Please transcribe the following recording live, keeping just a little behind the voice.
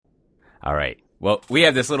All right. Well, we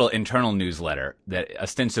have this little internal newsletter that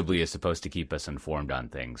ostensibly is supposed to keep us informed on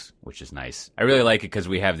things, which is nice. I really like it because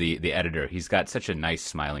we have the editor. He's got such a nice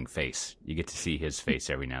smiling face. You get to see his face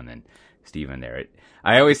every now and then, Stephen there.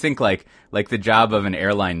 I always think like the job of an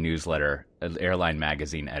airline newsletter, an airline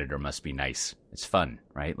magazine editor must be nice. It's fun,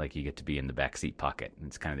 right? Like you get to be in the backseat pocket.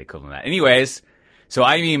 It's kind of the equivalent of that. Anyways, so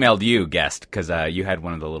I emailed you, guest, because you had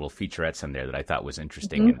one of the little featurettes in there that I thought was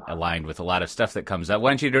interesting and aligned with a lot of stuff that comes up. Why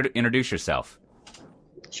don't you introduce yourself?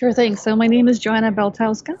 Sure thing. So my name is Joanna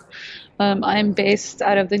Beltowska. I'm based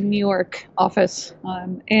out of the New York office.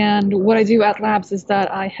 And what I do at Labs is that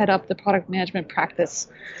I head up the product management practice.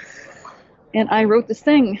 And I wrote this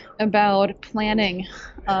thing about planning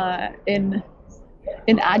in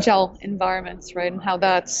agile environments, right? And how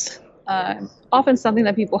that's often something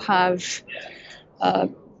that people have a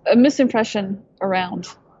misimpression around,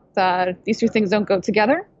 that these two things don't go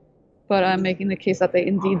together, but I'm making the case that they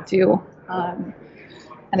indeed do.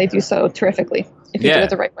 And they do so terrifically if you do it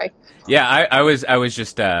the right way. Yeah, I was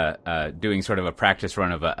just doing sort of a practice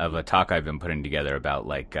run of a talk I've been putting together about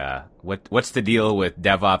like what's the deal with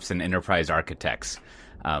DevOps and enterprise architects,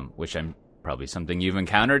 which I'm probably something you've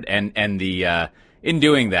encountered, and the in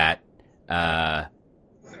doing that, and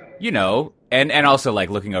also like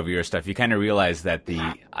looking over your stuff, you kind of realize that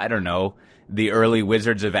the early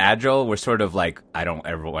wizards of Agile were sort of like, I don't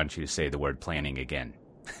ever want you to say the word planning again.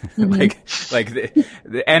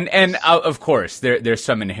 And of course there's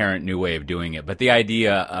some inherent new way of doing it, but the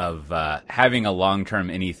idea of having a long-term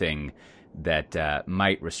anything that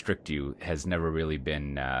might restrict you has never really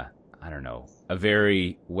been a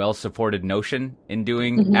very well-supported notion in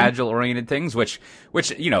doing agile-oriented things, which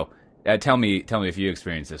tell me if you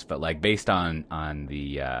experience this, but like based on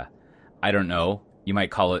the you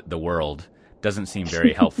might call it the world, doesn't seem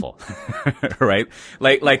very helpful, right?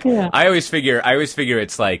 Yeah. I always figure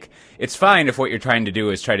it's like, it's fine if what you're trying to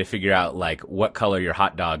do is try to figure out like what color your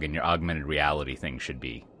hot dog and your augmented reality thing should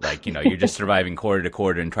be. Like, you're just surviving quarter to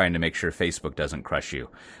quarter and trying to make sure Facebook doesn't crush you,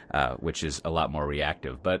 which is a lot more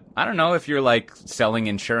reactive. But I don't know, if you're like selling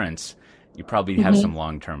insurance, you probably have some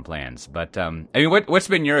long-term plans. But what's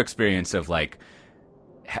been your experience of like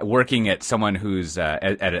working at someone who's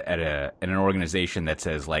at an organization that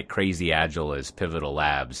says like crazy agile is Pivotal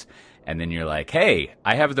Labs, and then you're like, hey,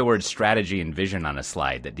 I have the word strategy and vision on a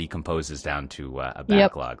slide that decomposes down to a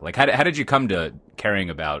backlog. Yep. Like, how did you come to caring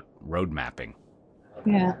about road mapping?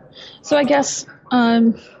 Yeah, so I guess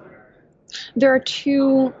there are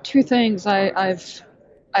two things I've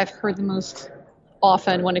heard the most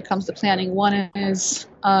often when it comes to planning. One is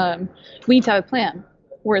we need to have a plan.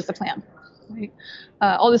 Where's the plan? Right?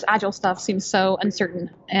 All this agile stuff seems so uncertain,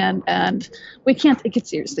 and we can't take it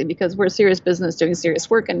seriously because we're a serious business doing serious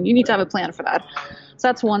work, and you need to have a plan for that. So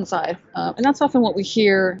that's one side, and that's often what we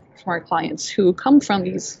hear from our clients who come from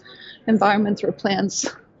these environments where plans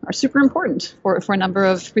are super important for a number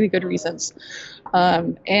of really good reasons,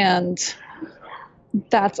 and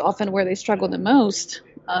that's often where they struggle the most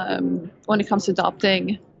when it comes to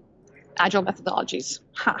adopting agile methodologies.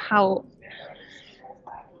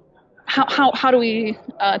 How do we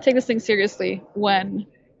take this thing seriously when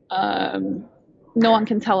no one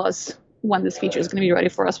can tell us when this feature is going to be ready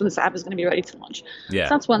for us, when this app is going to be ready to launch? Yeah.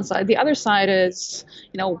 So that's one side. The other side is,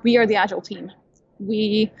 we are the Agile team.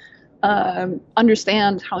 We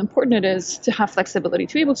understand how important it is to have flexibility,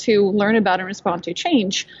 to be able to learn about and respond to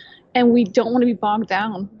change. And we don't want to be bogged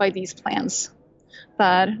down by these plans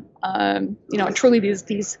that, truly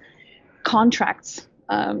these contracts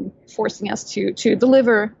forcing us to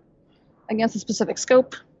deliver against a specific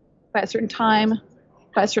scope, by a certain time,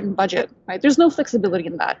 by a certain budget, right? There's no flexibility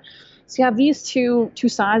in that. So you have these two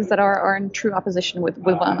sides that are in true opposition with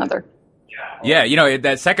one another. Yeah,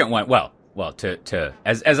 that second one, well, to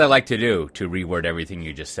as I like to do, to reword everything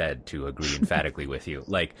you just said, to agree emphatically with you.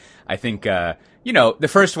 Like, I think, the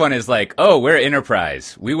first one is like, oh, we're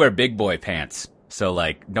enterprise. We wear big boy pants. So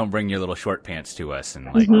like, don't bring your little short pants to us and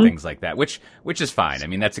like things like that, which is fine. I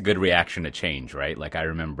mean, that's a good reaction to change, right? Like, I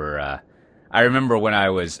remember when I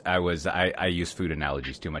use food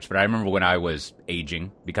analogies too much, but I remember when I was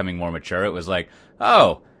aging, becoming more mature, it was like,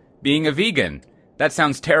 oh, being a vegan, that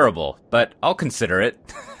sounds terrible, but I'll consider it.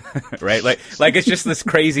 Right? Like it's just this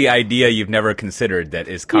crazy idea you've never considered that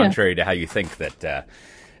is contrary to how you think that,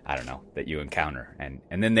 that you encounter. And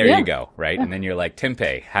then there you go, right? Yeah. And then you're like,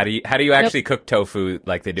 tempeh, how do you actually cook tofu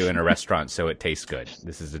like they do in a restaurant so it tastes good?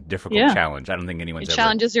 This is a difficult challenge. I don't think anyone's ever... It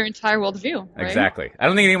challenges your entire worldview, right? Exactly. I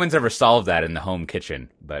don't think anyone's ever solved that in the home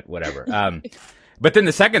kitchen, but whatever. But then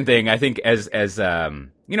the second thing, I think, as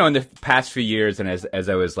in the past few years and as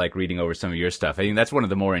I was like reading over some of your stuff, I think that's one of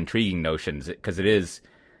the more intriguing notions, because it is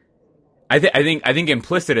I think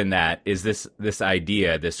implicit in that is this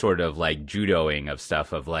idea, this sort of like judoing of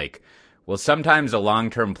stuff of like, well, sometimes a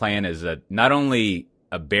long-term plan is not only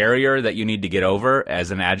a barrier that you need to get over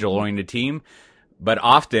as an agile-oriented team, but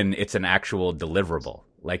often it's an actual deliverable.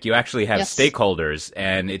 Like you actually have stakeholders,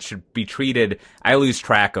 and it should be treated. I lose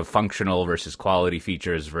track of functional versus quality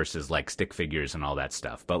features versus like stick figures and all that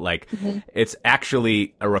stuff. But like, it's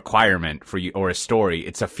actually a requirement for you, or a story.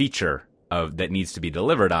 It's a feature of that needs to be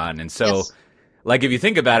delivered on. And so, like, if you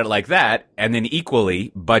think about it like that, and then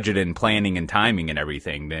equally budget and planning and timing and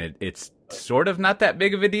everything, then it's sort of not that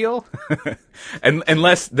big of a deal, and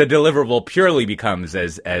unless the deliverable purely becomes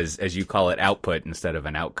as you call it, output instead of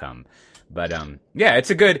an outcome. But yeah, it's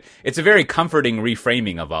a very comforting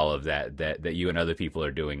reframing of all of that you and other people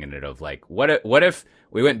are doing in it, of like, what if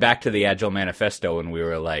we went back to the Agile Manifesto and we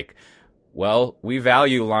were like, well, we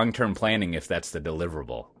value long-term planning if that's the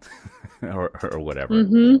deliverable, or whatever.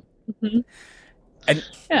 And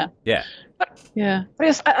But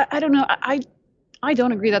yes, I don't know. I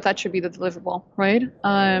don't agree that should be the deliverable, right?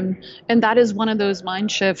 And that is one of those mind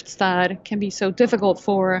shifts that can be so difficult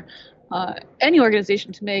for any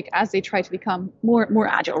organization to make as they try to become more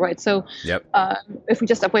agile, right? So if we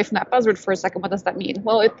just step away from that buzzword for a second, what does that mean?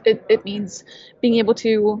 Well, it means being able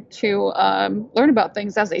to learn about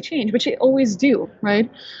things as they change, which they always do,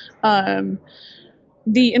 right?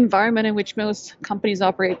 The environment in which most companies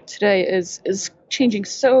operate today is changing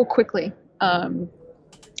so quickly.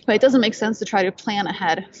 But it doesn't make sense to try to plan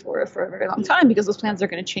ahead for a very long time, because those plans are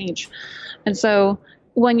going to change. And so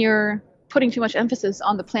when you're putting too much emphasis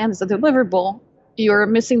on the plan as a deliverable, you're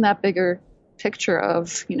missing that bigger picture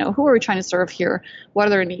of, who are we trying to serve here? What are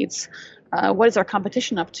their needs? What is our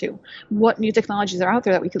competition up to? What new technologies are out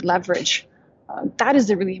there that we could leverage? That is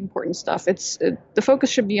the really important stuff. The focus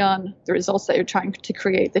should be on the results that you're trying to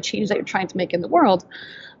create, the change that you're trying to make in the world,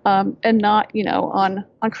 and not, on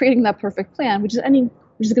creating that perfect plan, which is going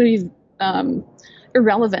to be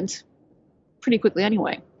irrelevant pretty quickly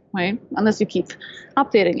anyway, right? Unless you keep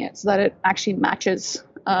updating it so that it actually matches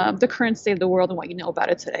the current state of the world and what you know about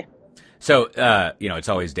it today. So, it's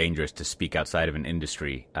always dangerous to speak outside of an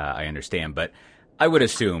industry, I understand, but I would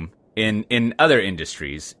assume in other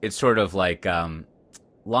industries, it's sort of like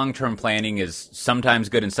long-term planning is sometimes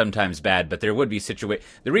good and sometimes bad, but there would be the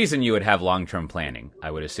reason you would have long-term planning,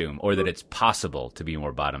 I would assume, or that it's possible to be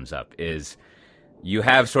more bottoms up, is you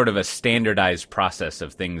have sort of a standardized process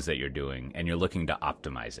of things that you're doing, and you're looking to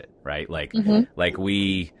optimize it, right? Like, like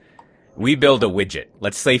we build a widget.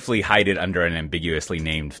 Let's safely hide it under an ambiguously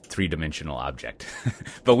named three-dimensional object.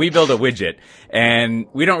 But we build a widget, and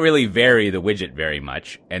we don't really vary the widget very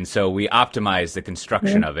much. And so we optimize the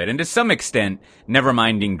construction of it. And to some extent, never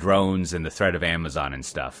minding drones and the threat of Amazon and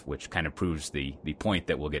stuff, which kind of proves the point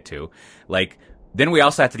that we'll get to. Like, then we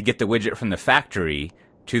also have to get the widget from the factory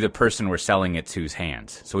to the person we're selling it to's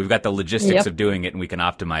hands. So we've got the logistics of doing it, and we can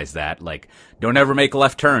optimize that. Like, don't ever make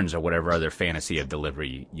left turns, or whatever other fantasy of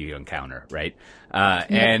delivery you encounter, right?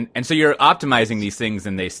 And so you're optimizing these things,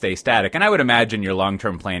 and they stay static. And I would imagine your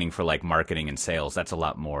long-term planning for like marketing and sales, that's a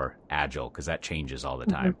lot more agile, because that changes all the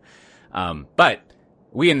time. But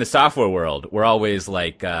we in the software world, we're always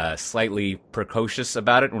like slightly precocious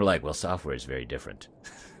about it, and we're like, well, software is very different.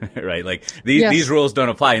 Right? Like these rules don't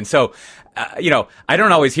apply. And so, I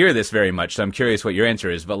don't always hear this very much, so I'm curious what your answer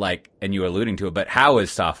is, but like, and you were alluding to it, but how is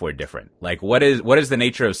software different? Like, what is the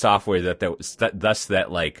nature of software that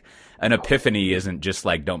like an epiphany isn't just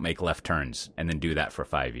like, don't make left turns and then do that for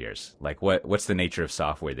 5 years? Like, what's the nature of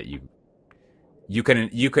software that you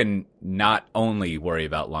can not only worry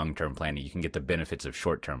about long-term planning, you can get the benefits of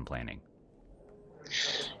short-term planning?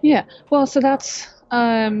 Yeah. Well, so that's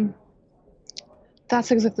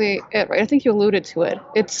exactly it, right? I think you alluded to it.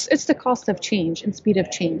 It's the cost of change and speed of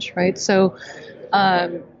change, right? So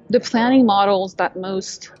the planning models that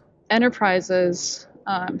most enterprises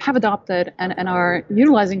have adopted and are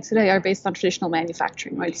utilizing today are based on traditional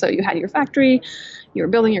manufacturing, right? So you had your factory, you were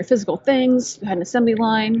building your physical things, you had an assembly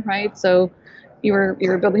line, right? So you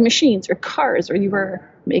were building machines or cars, or you were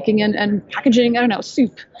making and packaging,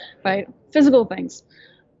 soup, right? Physical things.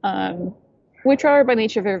 Which are by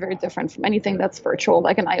nature very, very different from anything that's virtual,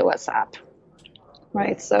 like an iOS app,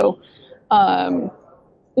 right? So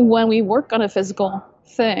when we work on a physical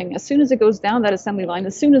thing, as soon as it goes down that assembly line,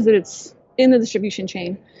 as soon as it's in the distribution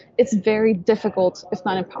chain, it's very difficult, if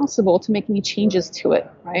not impossible, to make any changes to it,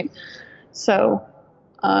 right? So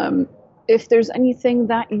if there's anything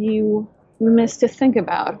that you miss to think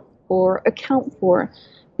about or account for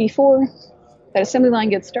before that assembly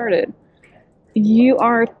line gets started, you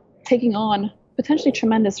are taking on potentially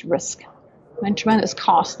tremendous risk and tremendous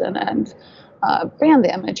cost and brand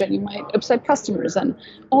damage, and you might upset customers and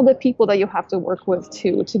all the people that you have to work with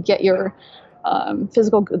to get your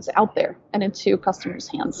physical goods out there and into customers'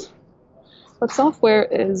 hands. But software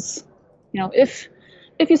is, if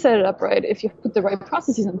you set it up right, if you put the right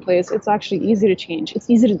processes in place, it's actually easy to change. It's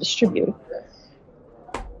easy to distribute.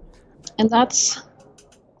 And that's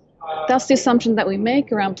the assumption that we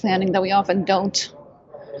make around planning that we often don't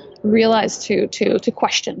realize to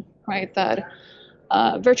question, right? That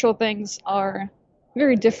virtual things are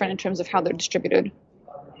very different in terms of how they're distributed,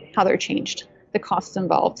 how they're changed, the costs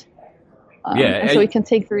involved. And so we can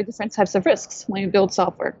take very different types of risks when you build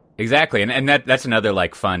software. Exactly, and that's another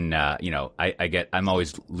like fun. I'm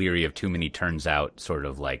always leery of too many turns out sort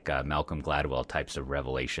of like Malcolm Gladwell types of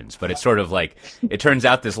revelations. But it's sort of like it turns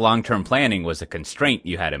out this long-term planning was a constraint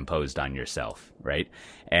you had imposed on yourself, right?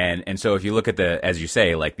 And so if you look at as you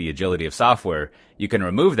say, like the agility of software, you can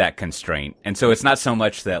remove that constraint. And so it's not so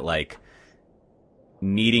much that like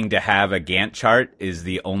needing to have a Gantt chart is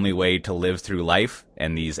the only way to live through life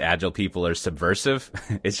and these agile people are subversive.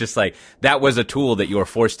 It's just like that was a tool that you were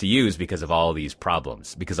forced to use because of all these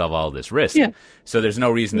problems, because of all this risk. Yeah. So there's no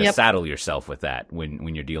reason to saddle yourself with that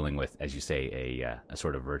when you're dealing with, as you say, a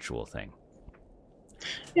sort of virtual thing.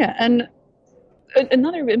 Yeah, and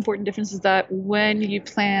another important difference is that when you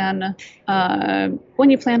plan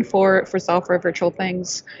for software virtual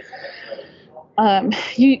things,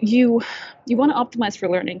 you want to optimize for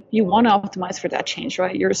learning. You want to optimize for that change,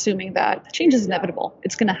 right? You're assuming that the change is inevitable.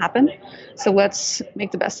 It's going to happen. So let's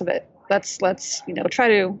make the best of it. Let's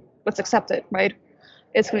accept it, right?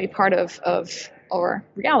 It's going to be part of our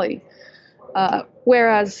reality.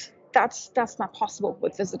 Whereas that's not possible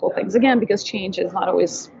with physical things. Again, because change is not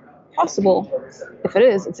always possible. If it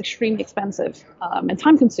is, it's extremely expensive and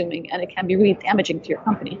time consuming, and it can be really damaging to your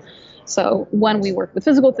company. So when we work with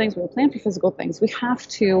physical things, when we plan for physical things, we have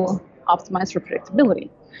to optimize for predictability.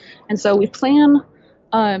 And so we plan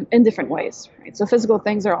in different ways, right? So physical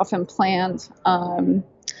things are often planned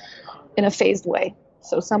in a phased way.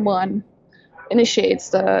 So someone initiates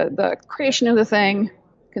the creation of the thing,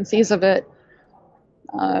 conceives of it.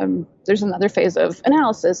 There's another phase of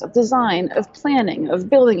analysis, of design, of planning, of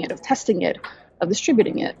building it, of testing it, of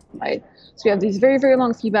distributing it, right? So we have these very, very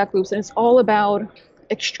long feedback loops, and it's all about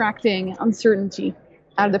extracting uncertainty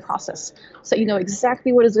out of the process so you know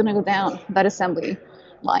exactly what is going to go down that assembly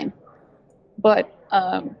line. But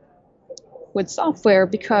with software,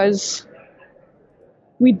 because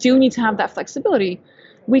we do need to have that flexibility,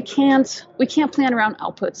 we can't plan around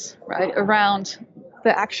outputs, right? Around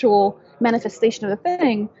the actual manifestation of the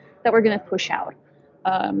thing that we're going to push out.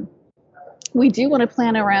 We do want to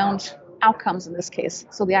plan around outcomes in this case,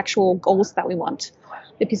 so the actual goals that we want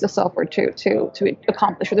the piece of software to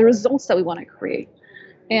accomplish, or the results that we want to create.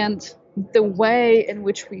 And the way in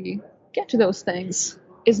which we get to those things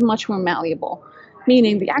is much more malleable,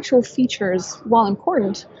 meaning the actual features, while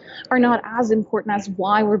important, are not as important as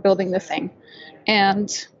why we're building the thing. And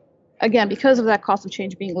again, because of that cost of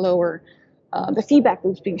change being lower, the feedback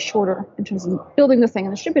loops being shorter in terms of building the thing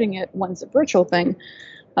and distributing it when it's a virtual thing,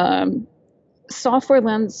 software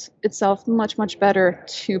lends itself much, much better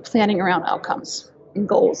to planning around outcomes and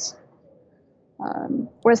goals,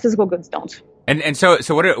 whereas physical goods don't. And so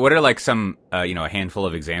what are like some a handful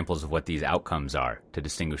of examples of what these outcomes are to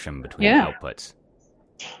distinguish them between outputs?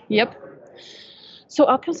 Yep. So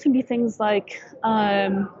outcomes can be things like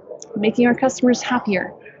making our customers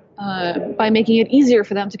happier by making it easier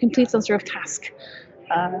for them to complete some sort of task.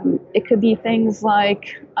 It could be things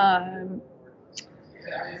like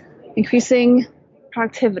increasing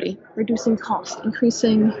productivity, reducing cost,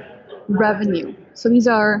 increasing revenue. So these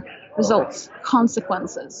are results,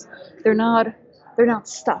 consequences. They're not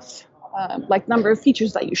stuff like number of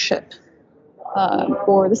features that you ship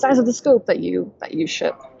or the size of the scope that you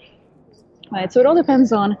ship. Right. So it all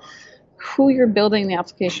depends on who you're building the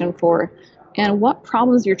application for and what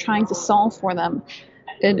problems you're trying to solve for them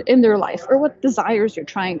in their life, or what desires you're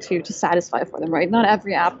trying to satisfy for them. Right. Not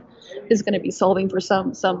every app is going to be solving for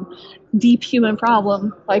some deep human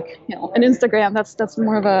problem, like an Instagram. That's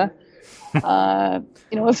more of a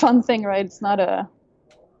a fun thing, right? It's not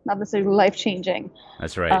necessarily life-changing.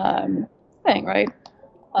 That's right. Thing, right?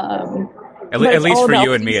 At least for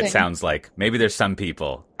you and me, it sounds like not there's some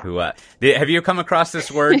people who have you come across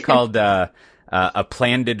this word called a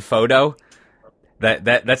planded photo?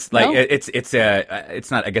 That's like no. It's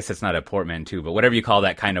not, I guess it's not a portmanteau, but whatever you call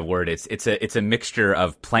that kind of word, it's a mixture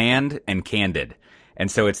of planned and candid. And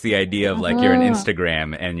so it's the idea of like you're an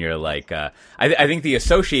Instagram and you're like, I think the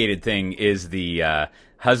associated thing is the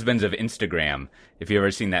husbands of Instagram. If you've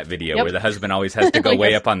ever seen that video where the husband always has to go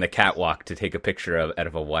way up on the catwalk to take a picture out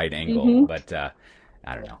of a wide angle. But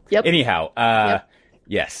I don't know. Anyhow,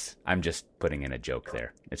 yes, I'm just putting in a joke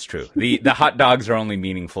there. It's true. The hot dogs are only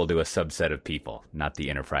meaningful to a subset of people, not the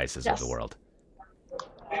enterprises of the world.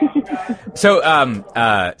 So,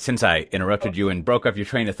 since I interrupted you and broke up your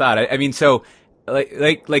train of thought, I mean, so,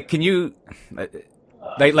 can you,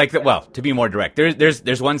 well, to be more direct,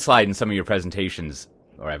 there's one slide in some of your presentations,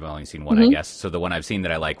 or I've only seen one, I guess. So the one I've seen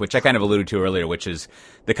that I like, which I kind of alluded to earlier, which is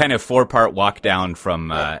the kind of 4-part walk down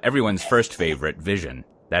from everyone's first favorite, vision.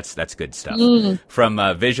 That's good stuff.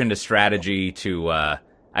 From vision to strategy to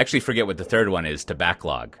I actually forget what the third one is, to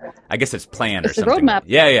backlog. I guess it's plan or something. The roadmap.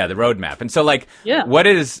 Yeah, the roadmap. And so what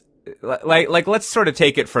is like let's sort of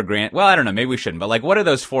take it for granted. Well, I don't know, maybe we shouldn't, but like what are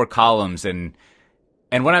those 4 columns, and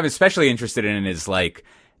what I'm especially interested in is like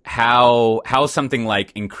how something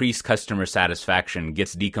like increased customer satisfaction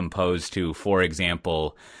gets decomposed to, for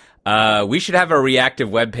example, we should have a reactive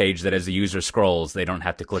web page that as the user scrolls, they don't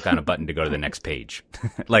have to click on a button to go to the next page.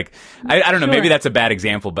 Like, I don't know, maybe that's a bad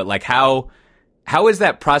example, but like how is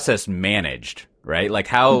that process managed, right?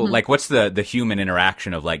 Like like what's the human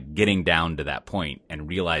interaction of like getting down to that point and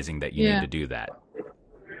realizing that you need to do that?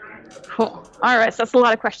 Cool. All right, so that's a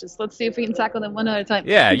lot of questions. Let's see if we can tackle them one at a time.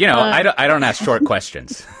 Yeah, I don't ask short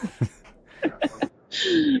questions.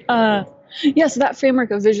 So that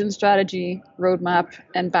framework of vision, strategy, roadmap,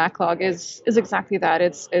 and backlog is exactly that.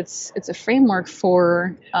 It's a framework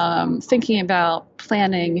for thinking about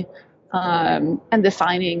planning and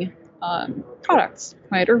defining products,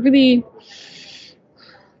 right? Or really,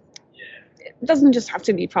 it doesn't just have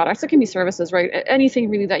to be products. It can be services, right?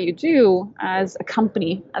 Anything really that you do as a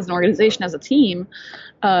company, as an organization, as a team,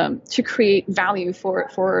 to create value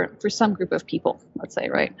for some group of people, let's say,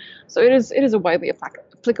 right? So it is a widely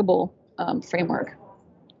applicable framework.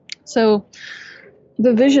 So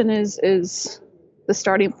the vision is the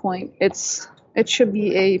starting point. It should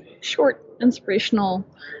be a short, inspirational,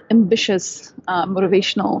 ambitious,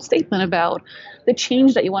 motivational statement about the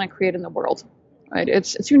change that you want to create in the world, right?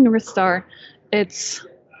 It's your North Star. It's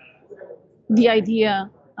the idea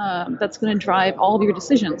that's going to drive all of your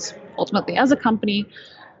decisions, ultimately, as a company,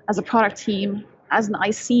 as a product team, as an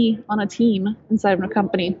IC on a team inside of a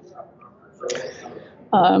company.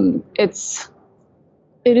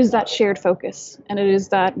 It is that shared focus, and it is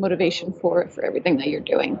that motivation for everything that you're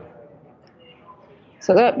doing.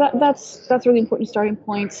 So that's a really important starting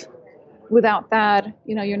point. Without that,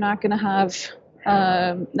 you're not going to have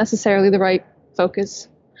necessarily the right focus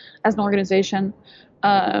as an organization,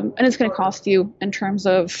 and it's going to cost you in terms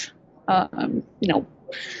of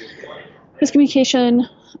miscommunication,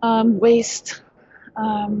 waste.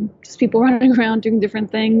 Just people running around doing different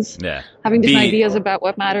things, having different ideas about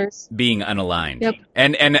what matters, being unaligned.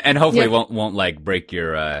 And hopefully won't like break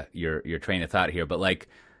your train of thought here. But like,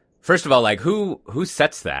 first of all, like who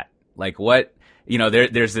sets that? Like what,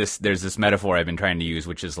 there's this metaphor I've been trying to use,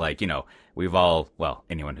 which is like, we've all, well,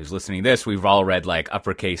 anyone who's listening to this, we've all read like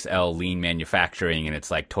uppercase L lean manufacturing, and it's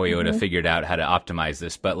like Toyota figured out how to optimize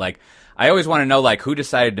this. But like, I always want to know like who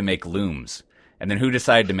decided to make looms? And then who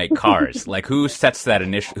decided to make cars? Like who sets that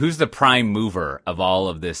who's the prime mover of all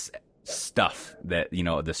of this stuff that,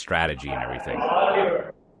 the strategy and everything?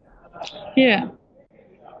 Yeah.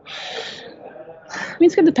 I mean,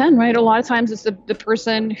 it's going to depend, right? A lot of times it's the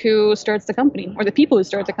person who starts the company, or the people who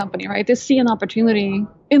start the company, right? They see an opportunity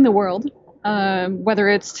in the world, whether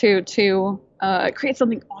it's to create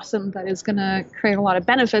something awesome that is going to create a lot of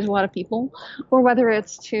benefit to a lot of people, or whether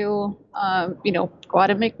it's to, go out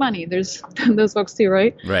and make money. There's those folks too,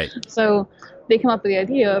 right? Right. So they come up with the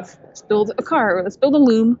idea of let's build a car, or let's build a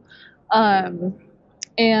loom,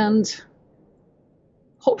 and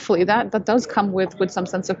hopefully that does come with some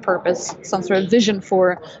sense of purpose, some sort of vision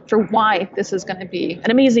for why this is going to be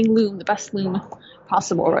an amazing loom, the best loom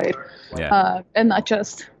possible, right? Yeah. And not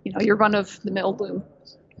just your run-of-the-mill loom.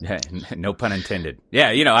 Yeah, no pun intended. Yeah,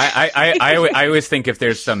 I always think if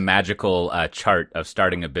there's some magical chart of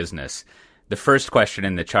starting a business, the first question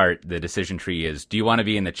in the chart, the decision tree is, do you want to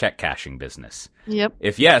be in the check cashing business? Yep.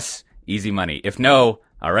 If yes, easy money. If no,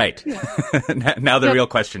 all right. Yeah. Now the real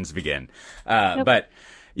questions begin. But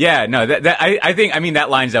yeah, no, I think that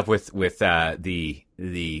lines up with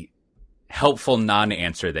the helpful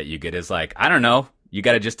non-answer that you get is like, I don't know. You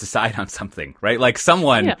got to just decide on something, right? Like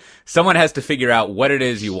someone has to figure out what it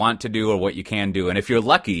is you want to do or what you can do. And if you're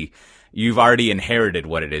lucky, you've already inherited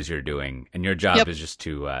what it is you're doing, and your job is just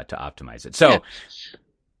to optimize it. So,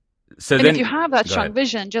 and then if you have that strong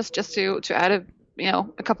vision, just to add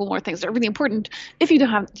a couple more things that are really important. If you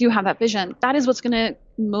do have that vision, that is what's going to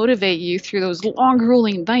motivate you through those long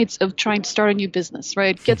rolling nights of trying to start a new business,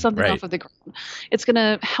 right? Get something Right. off of the ground. It's going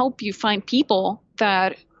to help you find people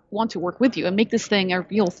that want to work with you and make this thing a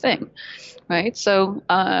real thing, right? So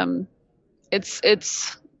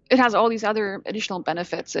it has all these other additional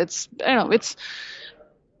benefits. I don't know, it's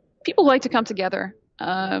people like to come together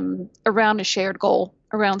around a shared goal,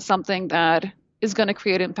 around something that is going to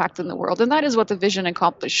create impact in the world, and that is what the vision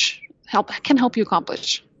can help you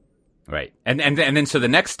accomplish. Right. And then so the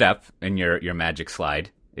next step in your magic slide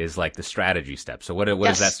is like the strategy step. So what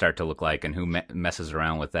does that start to look like, and who messes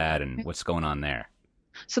around with that, and what's going on there?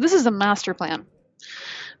 So this is the master plan.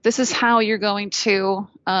 This is how you're going to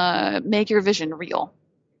make your vision real.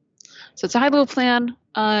 So it's a high-level plan.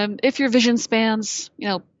 If your vision spans,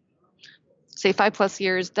 say 5+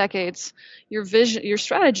 years, decades, your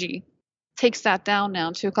strategy takes that down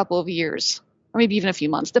now to a couple of years, or maybe even a few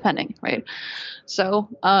months, depending, right? So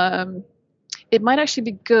it might actually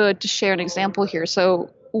be good to share an example here. So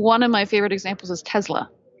one of my favorite examples is Tesla.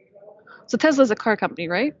 So Tesla is a car company,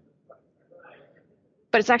 right?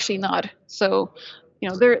 But it's actually not. So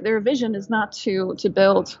their vision is not to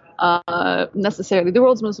build necessarily the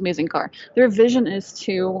world's most amazing car. Their vision is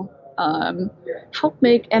to help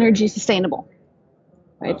make energy sustainable,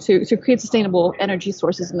 right? To create sustainable energy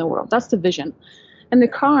sources in the world. That's the vision. And the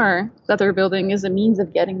car that they're building is a means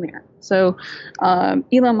of getting there. So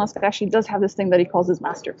Elon Musk actually does have this thing that he calls his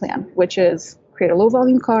master plan, which is create a low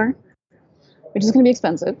volume car, which is going to be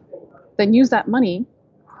expensive, then use that money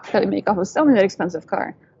that we make off of selling that expensive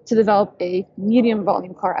car to develop a medium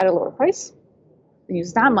volume car at a lower price, and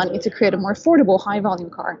use that money to create a more affordable high volume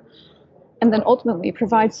car, and then ultimately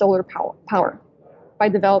provide solar power by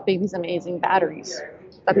developing these amazing batteries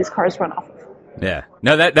that these cars run off of. Yeah.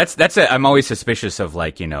 No, that's I'm always suspicious of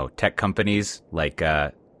tech companies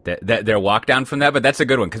that their walk down from that, but that's a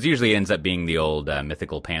good one because usually it ends up being the old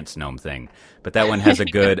mythical pants gnome thing. But that one has a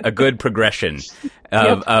good progression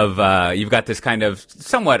of you've got this kind of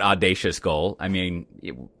somewhat audacious goal. I mean,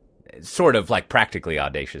 sort of like practically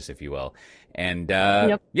audacious, if you will. And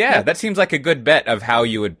that seems like a good bet of how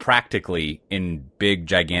you would practically, in big,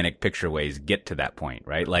 gigantic picture ways, get to that point,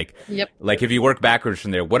 right? Like if you work backwards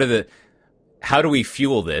from there, how do we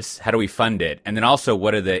fuel this? How do we fund it? And then also,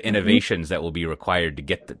 what are the innovations that will be required to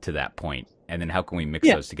get to that point? And then how can we mix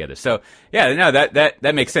those together? So,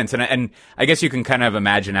 that makes sense. And I guess you can kind of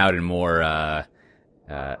imagine out in more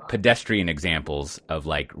pedestrian examples of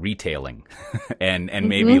like retailing and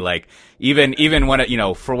maybe like even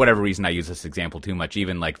when, for whatever reason, I use this example too much,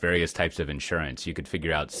 even like various types of insurance, you could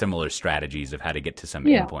figure out similar strategies of how to get to some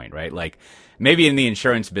endpoint, right? Like maybe in the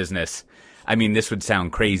insurance business, I mean, this would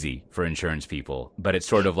sound crazy for insurance people, but it's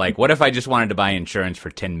sort of like, what if I just wanted to buy insurance for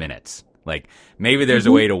 10 minutes? Like, maybe there's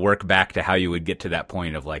a way to work back to how you would get to that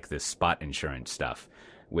point of like this spot insurance stuff,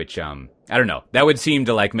 which, I don't know. That would seem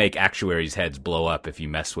to like make actuaries' heads blow up if you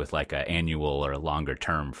mess with like an annual or a longer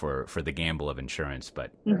term for the gamble of insurance, but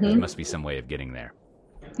there must be some way of getting there.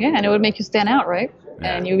 Yeah, and it would make you stand out, right?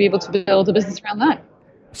 Yeah. And you'd be able to build a business around that.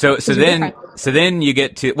 So then you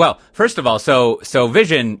get to, well, first of all, so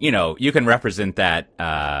vision, you can represent that,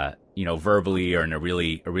 verbally or in a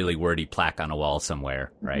really wordy plaque on a wall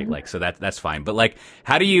somewhere, right? Like, so that's fine. But like,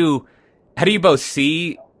 how do you both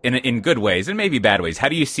see in good ways and maybe bad ways, how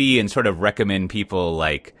do you see and sort of recommend people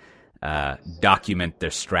like, document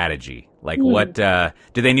their strategy? Like what,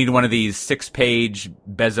 do they need one of these 6-page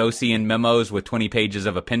Bezosian memos with 20 pages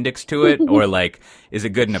of appendix to it? Or like, is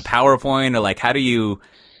it good in a PowerPoint? Or like, how do you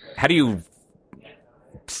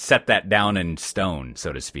set that down in stone,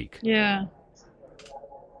 so to speak? Yeah.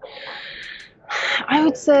 I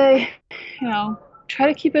would say, try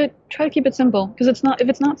to keep it simple, because if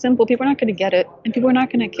it's not simple, people are not going to get it, and people are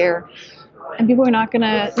not going to care, and people are not going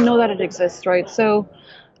to know that it exists, right? So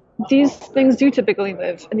these things do typically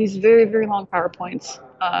live in these very, very long PowerPoints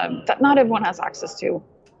that not everyone has access to.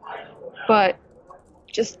 But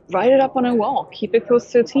just write it up on a wall. Keep it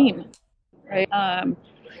close to a team, right?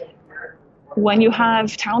 When you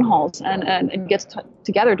have town halls and get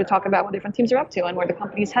together to talk about what different teams are up to and where the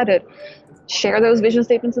company's headed, share those vision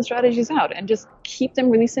statements and strategies out and just keep them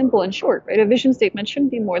really simple and short, right? A vision statement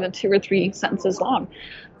shouldn't be more than 2 or 3 sentences long.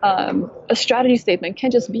 A strategy statement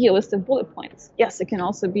can just be a list of bullet points. Yes, it can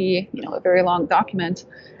also be, a very long document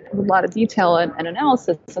with a lot of detail and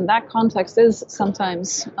analysis, and that context is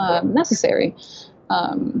sometimes necessary.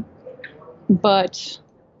 But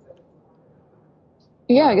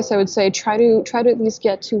yeah, I guess I would say try to at least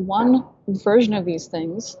get to one version of these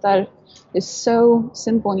things that is so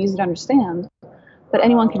simple and easy to understand that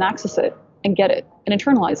anyone can access it. and get it and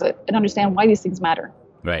internalize it and understand why these things matter,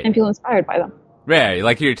 Right. and feel inspired by them. Yeah,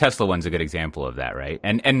 like your Tesla one's a good example of that, right?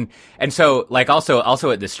 And so like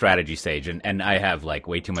also at this strategy stage, and I have like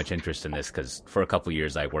way too much interest in this because for a couple of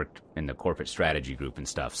years I worked in the corporate strategy group and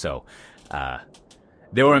stuff. So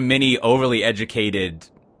there were many overly educated,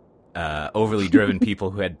 overly driven people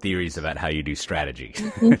who had theories about how you do strategy.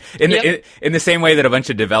 In the same way that a bunch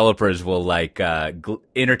of developers will like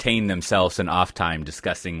entertain themselves in off time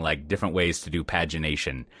discussing like different ways to do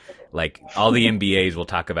pagination. Like all the MBAs will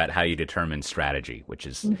talk about how you determine strategy, which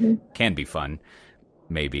is can be fun,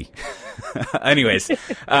 maybe. Anyways,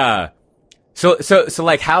 so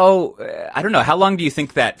like how I don't know, how long do you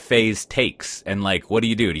think that phase takes? And like, what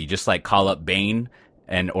do? Do you just like call up Bain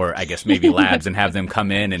or I guess maybe labs and have them come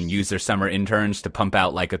in and use their summer interns to pump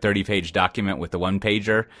out like a 30-page document with the one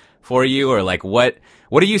pager for you? Or like what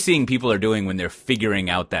are you seeing people are doing when they're figuring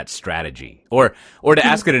out that strategy? Or to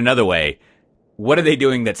ask it another way, what are they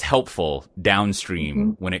doing that's helpful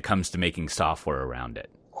downstream when it comes to making software around it?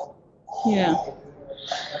 Yeah.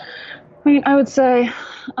 I mean, I would say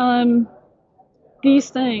these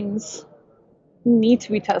things need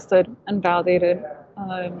to be tested and validated.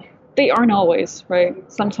 They aren't always,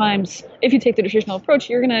 right? Sometimes if you take the traditional approach,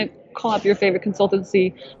 you're going to call up your favorite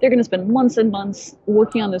consultancy. They're going to spend months and months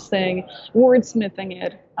working on this thing, wordsmithing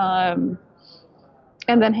it, and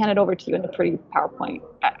then hand it over to you in a pretty PowerPoint.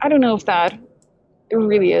 I don't know if that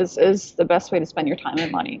really is the best way to spend your time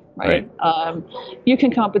and money, right? You can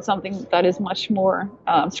come up with something that is much more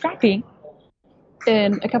scrappy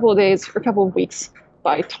in a couple of days or a couple of weeks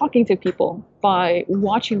by talking to people, by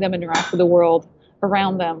watching them interact with the world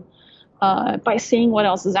around them, by seeing what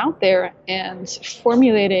else is out there and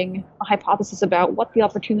formulating a hypothesis about what the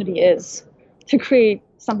opportunity is to create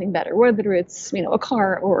something better, whether it's a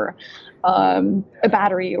car or a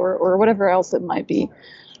battery or whatever else it might be.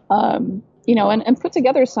 And put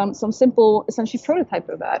together some simple, essentially prototype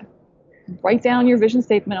of that. Write down your vision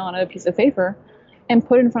statement on a piece of paper and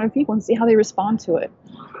put it in front of people and see how they respond to it.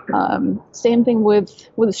 Same thing with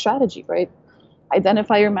a strategy, right?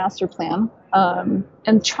 Identify your master plan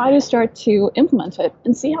and try to start to implement it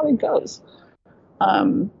and see how it goes.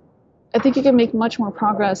 I think you can make much more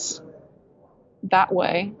progress that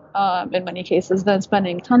way in many cases than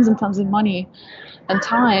spending tons and tons of money and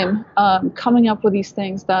time coming up with these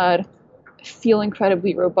things that feel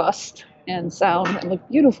incredibly robust and sound and look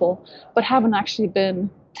beautiful, but haven't actually been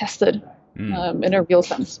tested in a real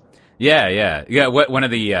sense. Yeah. One of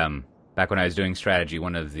the back when I was doing strategy,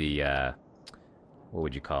 one of the what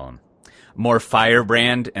would you call them? More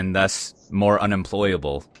firebrand and thus more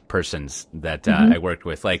unemployable persons that I worked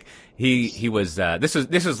with. Like he was this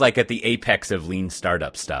was like at the apex of lean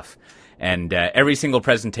startup stuff. And every single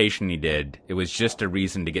presentation he did, it was just a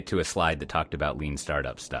reason to get to a slide that talked about lean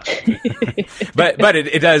startup stuff. but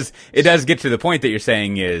it does get to the point that you're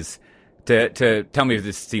saying is to tell me if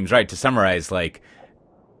this seems right, to summarize, like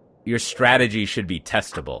your strategy should be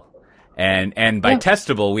testable. And by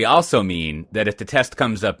testable, we also mean that if the test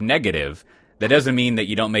comes up negative, that doesn't mean that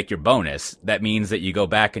you don't make your bonus. That means that you go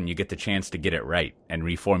back and you get the chance to get it right and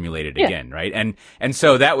reformulate it again, right? And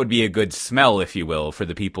so that would be a good smell, if you will, for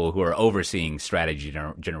the people who are overseeing strategy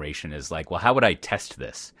generation is like, well, how would I test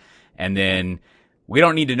this? And then we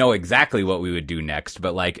don't need to know exactly what we would do next,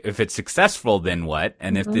 but like if it's successful, then what?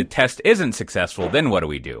 And if the test isn't successful, then what do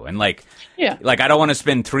we do? And like I don't want to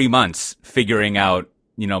spend 3 months figuring out,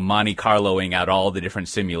 Monte Carloing out all the different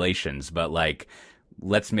simulations, but like,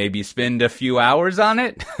 let's maybe spend a few hours on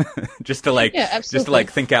it just to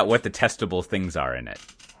think out what the testable things are in it.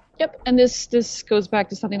 Yep. And this goes back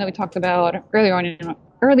to something that we talked about earlier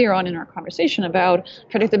on in our conversation about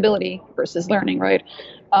predictability versus learning, right?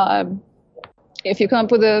 If you come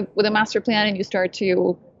up with a master plan and you start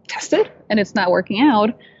to test it and it's not working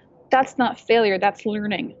out, that's not failure, that's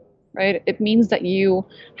learning. Right? It means that you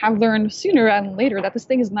have learned sooner rather than later that this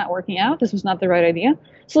thing is not working out. This was not the right idea.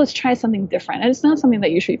 So let's try something different. And it's not something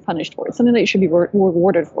that you should be punished for. It's something that you should be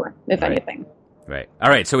rewarded for, if anything. Right. All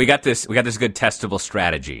right. So we got this good testable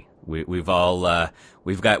strategy. We've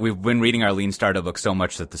been reading our Lean Startup book so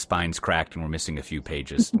much that the spine's cracked and we're missing a few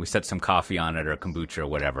pages. We set some coffee on it or kombucha or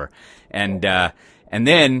whatever. And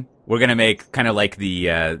then we're going to make kind of like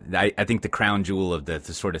I think the crown jewel of the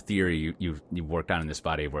sort of theory you've worked on in this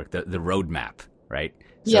body of work, the roadmap, right?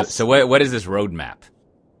 Yes. So what is this roadmap?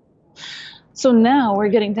 So now we're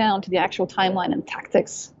getting down to the actual timeline and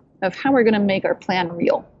tactics of how we're going to make our plan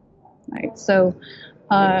real, right? So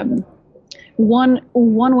one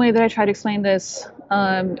way that I try to explain this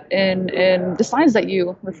in the slides that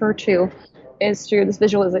you refer to is through this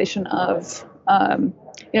visualization of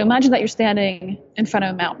imagine that you're standing in front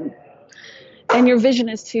of a mountain And your vision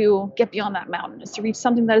is to get beyond that mountain, is to reach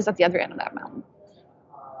something that is at the other end of that mountain.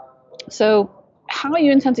 So how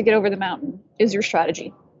you intend to get over the mountain is your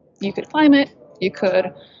strategy. You could climb it, you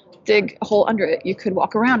could dig a hole under it, you could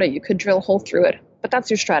walk around it, you could drill a hole through it. But that's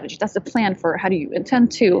your strategy. That's the plan for how do you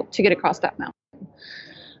intend to get across that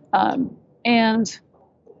mountain. And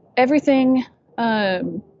everything,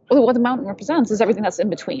 what the mountain represents is everything that's in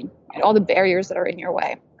between, right? All the barriers that are in your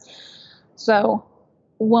way. So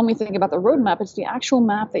when we think about the roadmap, it's the actual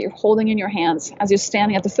map that you're holding in your hands as you're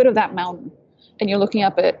standing at the foot of that mountain and you're looking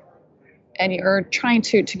up it and you're trying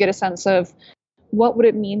to get a sense of what would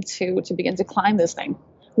it mean to begin to climb this thing?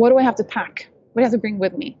 What do I have to pack? What do I have to bring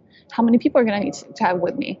with me? How many people are going to need to have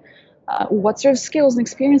with me? What sort of skills and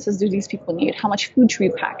experiences do these people need? How much food should we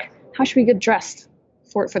pack? How should we get dressed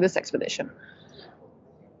for this expedition?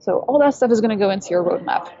 So all that stuff is going to go into your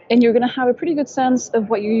roadmap, and you're going to have a pretty good sense of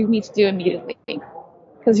what you need to do immediately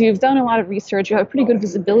because you've done a lot of research. You have pretty good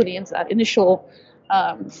visibility into that initial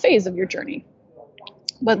phase of your journey.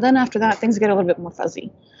 But then after that, things get a little bit more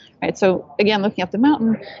fuzzy, right? So again, looking up the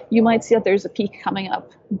mountain, you might see that there's a peak coming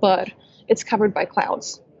up, but it's covered by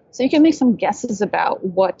clouds. So you can make some guesses about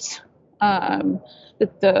what the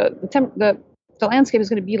landscape is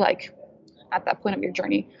going to be like at that point of your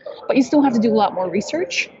journey. But you still have to do a lot more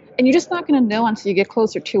research, and you're just not going to know until you get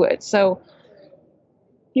closer to it. So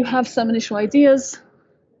you have some initial ideas,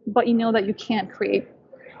 but you know that you can't create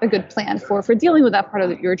a good plan for dealing with that part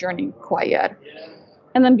of your journey quite yet.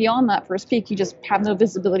 And then beyond that first peak, you just have no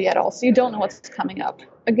visibility at all. So you don't know what's coming up.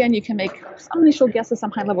 Again, you can make some initial guesses,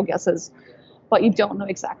 some high-level guesses, but you don't know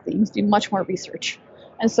exactly. You must do much more research.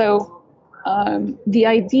 And so the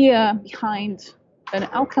idea behind an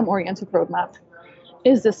outcome-oriented roadmap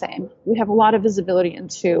is the same. We have a lot of visibility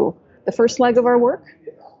into the first leg of our work.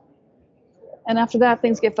 And after that,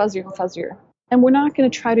 things get fuzzier and fuzzier. And we're not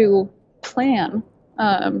going to try to plan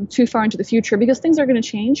too far into the future because things are going to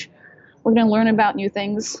change. We're going to learn about new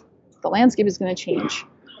things. The landscape is going to change.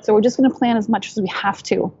 So we're just going to plan as much as we have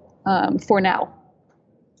to for now.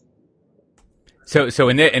 So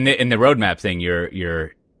in the roadmap thing,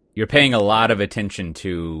 you're paying a lot of attention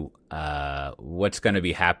to what's going to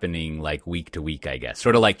be happening like week to week, I guess.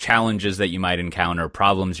 Sort of like challenges that you might encounter,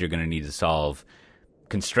 problems you're going to need to solve,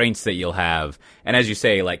 constraints that you'll have, and as you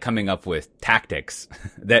say, like coming up with tactics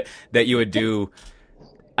that you would do.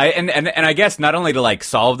 And I guess not only to like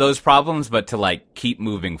solve those problems, but to like keep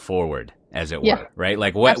moving forward, as it were, right?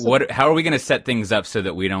 Like how are we going to set things up so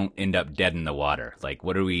that we don't end up dead in the water? Like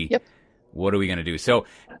what are we going to do? So,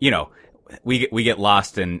 we get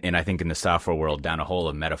lost in I think in the software world down a hole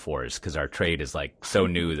of metaphors because our trade is like so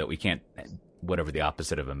new that we can't, whatever the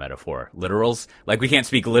opposite of a metaphor, literals. Like we can't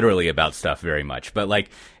speak literally about stuff very much, but like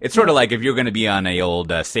it's sort of like if you're going to be on a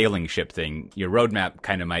old sailing ship thing, your roadmap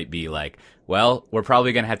kind of might be like, well, we're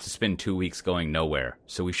probably going to have to spend 2 weeks going nowhere,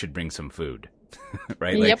 so we should bring some food.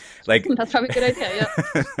 Right? Like that's probably a good idea.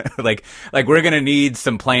 Yeah. like we're going to need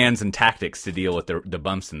some plans and tactics to deal with the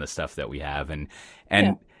bumps and the stuff that we have.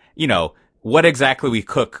 And what exactly we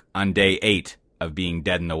cook on day 8 of being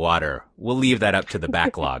dead in the water, we'll leave that up to the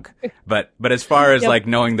backlog. But as far as like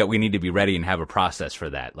knowing that we need to be ready and have a process for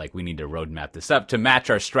that, like we need to roadmap this up to match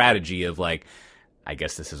our strategy of like, I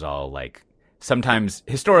guess this is all like sometimes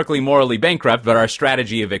historically morally bankrupt, but our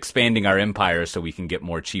strategy of expanding our empire so we can get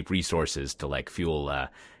more cheap resources to like fuel, our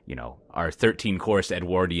 13-course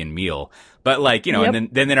Edwardian meal. But like, and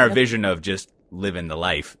then our vision of just living the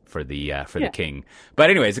life for the king.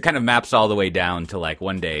 But anyways, it kind of maps all the way down to like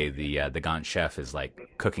one day the Gaunt chef is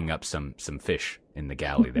like cooking up some fish in the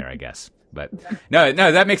galley there, I guess. But no,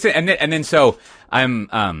 that makes it. And then so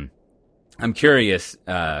I'm curious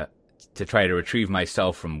to try to retrieve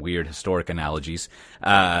myself from weird historic analogies.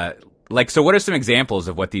 So what are some examples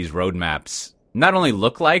of what these roadmaps not only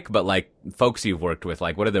look like, but like folks you've worked with,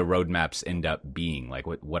 like what do the roadmaps end up being? Like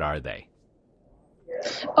what are they?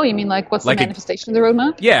 Oh, you mean like what's the manifestation of the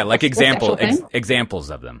roadmap? Yeah, like examples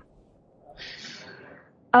of them.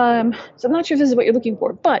 So I'm not sure if this is what you're looking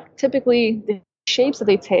for, but typically the shapes that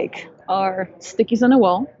they take are stickies on a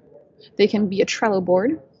wall. They can be a Trello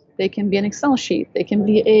board. They can be an Excel sheet. They can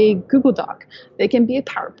be a Google Doc. They can be a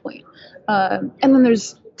PowerPoint. And then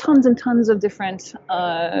there's tons and tons of different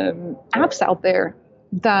apps out there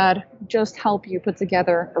that just help you put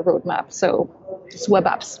together a roadmap. So it's web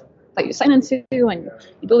apps that you sign into and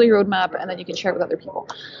you build your roadmap and then you can share it with other people.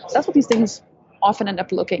 So that's what these things often end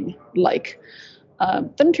up looking like.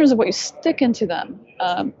 Then in terms of what you stick into them,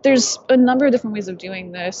 there's a number of different ways of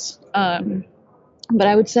doing this. But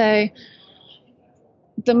I would say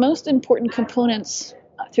the most important components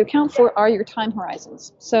to account for are your time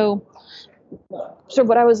horizons. So So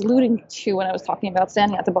what I was alluding to when I was talking about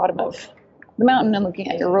standing at the bottom of the mountain and looking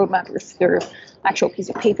at your roadmap, your actual piece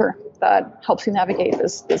of paper that helps you navigate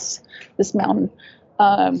this mountain,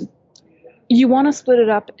 you want to split it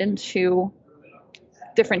up into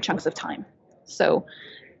different chunks of time. So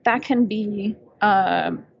that can be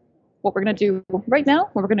what we're going to do right now,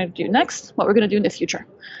 what we're going to do next, what we're going to do in the future.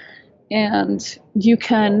 And you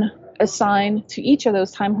can assign to each of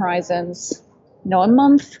those time horizons, a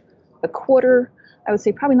month, a quarter. I would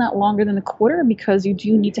say probably not longer than a quarter, because you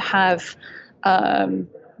do need to have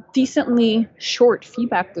decently short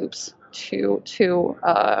feedback loops to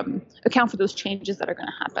account for those changes that are going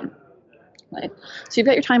to happen. Right? So you've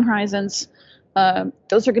got your time horizons.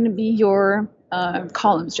 Those are going to be your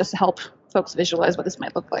columns, just to help folks visualize what this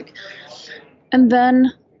might look like. And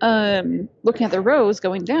then looking at the rows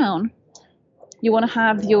going down, you want to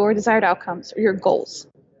have your desired outcomes or your goals.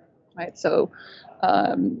 Right? So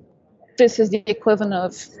this is the equivalent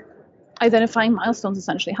of identifying milestones,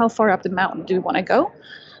 essentially. How far up the mountain do we want to go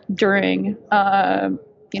during,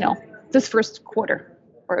 this first quarter,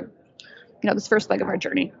 or, this first leg of our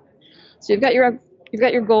journey? So you've got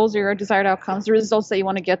your goals, your desired outcomes, the results that you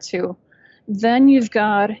want to get to. Then you've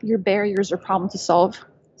got your barriers or problem to solve.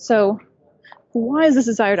 So why is this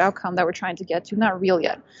desired outcome that we're trying to get to not real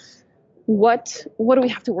yet? What do we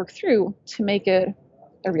have to work through to make it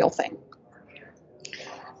a real thing?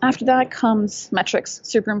 After that comes metrics,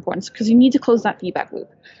 super important, because you need to close that feedback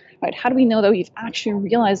loop. Right? How do we know that we've actually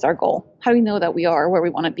realized our goal? How do we know that we are where we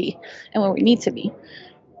want to be and where we need to be?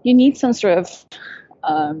 You need some sort of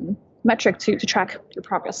metric to track your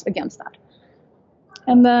progress against that.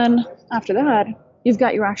 And then after that, you've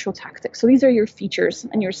got your actual tactics. So these are your features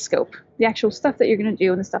and your scope, the actual stuff that you're going to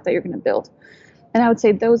do and the stuff that you're going to build. And I would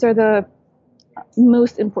say those are the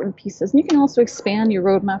most important pieces. And you can also expand your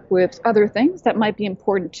roadmap with other things that might be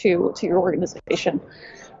important to your organization.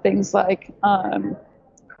 Things like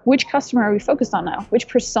which customer are we focused on now? Which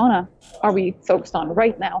persona are we focused on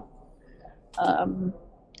right now?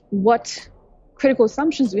 What critical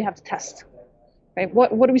assumptions do we have to test? Right? What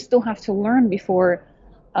do we still have to learn before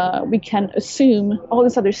we can assume all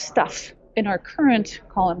this other stuff in our current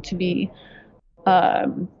column to be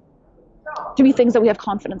things that we have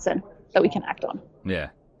confidence in, that we can act on? Yeah.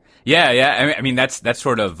 I mean that's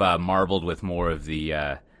sort of marbled with more of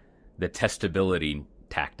the testability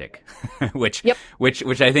tactic, which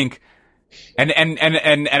I think, and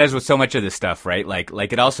as with so much of this stuff, right?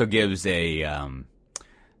 Like it also gives a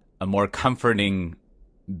more comforting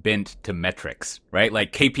bent to metrics, right?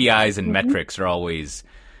 Like KPIs and metrics are always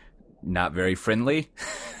not very friendly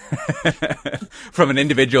from an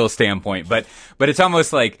individual standpoint, but it's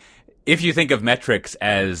almost like, if you think of metrics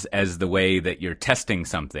as the way that you're testing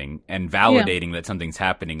something and validating that something's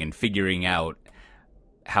happening and figuring out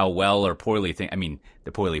how well or poorly the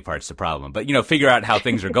poorly part's the problem, but figure out how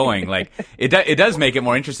things are going, like it does make it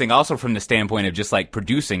more interesting also from the standpoint of just like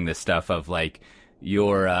producing this stuff of like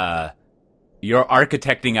you're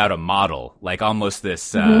architecting out a model, like almost this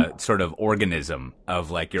sort of organism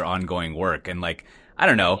of like your ongoing work. And like, I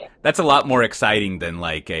don't know, that's a lot more exciting than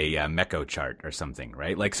like a Mecho chart or something,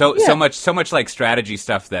 right? Like so much like strategy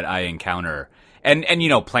stuff that I encounter and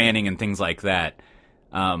planning and things like that.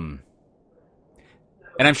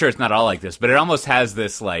 And I'm sure it's not all like this, but it almost has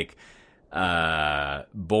this like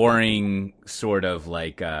boring sort of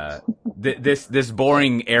like this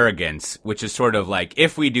boring arrogance, which is sort of like,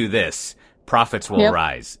 if we do this, profits will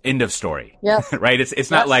rise. End of story. Yes. Right?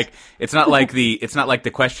 It's not like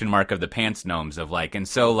the question mark of the pants gnomes of like, and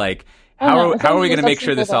so like how are we going to make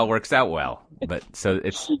sure this all works out well? But so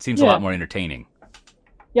it seems a lot more entertaining.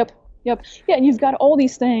 Yep. Yeah, and you've got all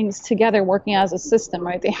these things together working as a system,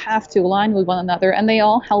 right? They have to align with one another, and they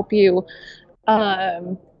all help you.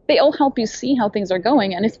 They all help you see how things are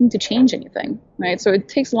going, and if you need to change anything, right? So it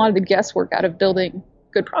takes a lot of the guesswork out of building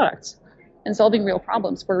good products and solving real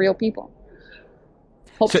problems for real people.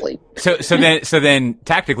 Hopefully. So then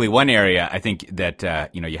tactically, one area I think that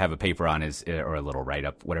you have a paper on is, or a little write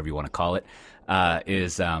up, whatever you want to call it,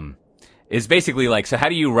 is basically like, so how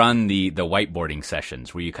do you run the whiteboarding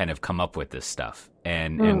sessions where you kind of come up with this stuff?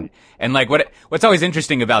 And like what's always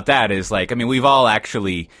interesting about that is like, I mean, we've all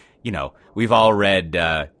actually, we've all read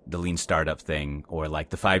the Lean Startup thing or like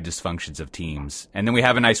the 5 Dysfunctions of Teams. And then we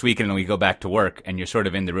have a nice weekend and we go back to work and you're sort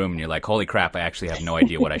of in the room and you're like, holy crap, I actually have no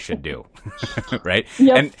idea what I should do. Right?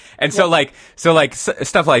 Yep. And so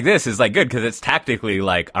stuff like this is like good because it's tactically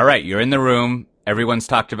like, all right, you're in the room. Everyone's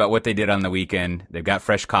talked about what they did on the weekend. They've got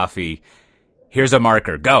fresh coffee. Here's a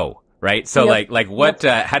marker. Go. Right. So like what,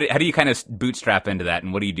 how do you kind of bootstrap into that?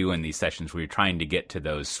 And what do you do in these sessions where you're trying to get to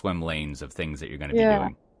those swim lanes of things that you're going to be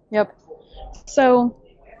doing? Yep. So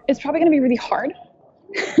it's probably going to be really hard.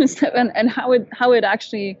 And how it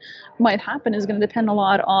actually might happen is going to depend a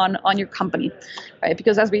lot on your company, right?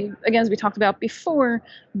 Because as we talked about before,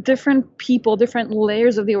 different people, different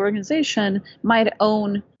layers of the organization might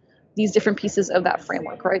own these different pieces of that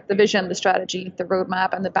framework, right? The vision, the strategy, the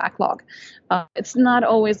roadmap, and the backlog. It's not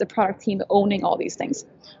always the product team owning all these things.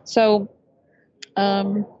 So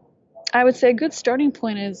I would say a good starting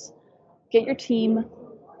point is get your team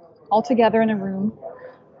all together in a room,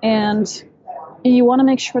 and you want to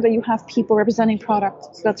make sure that you have people representing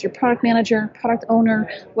product. So that's your product manager, product owner,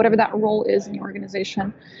 whatever that role is in your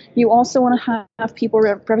organization. You also want to have people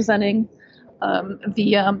representing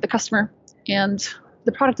the customer and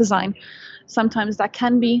the product design. Sometimes that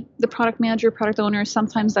can be the product manager, product owner.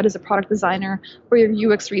 Sometimes that is a product designer or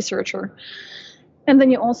your UX researcher. And then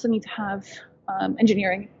you also need to have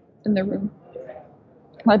engineering in the room,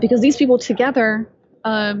 right? Because these people together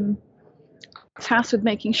tasked with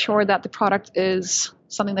making sure that the product is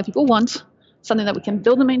something that people want, something that we can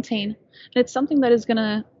build and maintain, and it's something that is going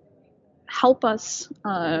to help us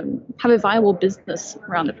have a viable business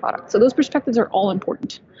around the product. So those perspectives are all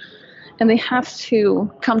important, and they have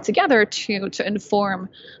to come together to inform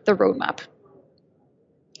the roadmap.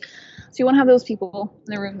 So you want to have those people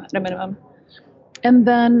in the room at a minimum, and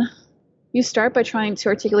then you start by trying to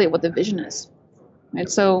articulate what the vision is. Right?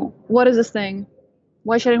 So what is this thing?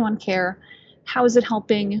 Why should anyone care? How is it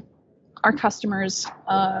helping our customers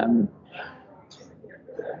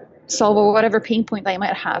solve whatever pain point they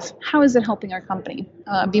might have? How is it helping our company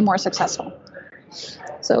be more successful?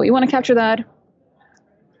 So you want to capture that.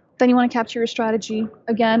 Then you want to capture your strategy.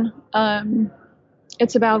 Again,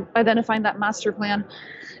 it's about identifying that master plan.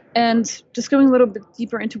 And just going a little bit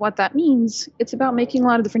deeper into what that means, it's about making a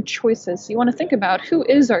lot of different choices. So you want to think about who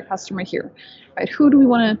is our customer here, right? Who do we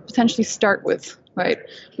want to potentially start with? Right?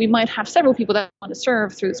 We might have several people that want to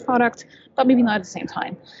serve through this product, but maybe not at the same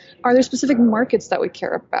time. Are there specific markets that we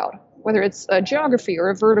care about, whether it's a geography or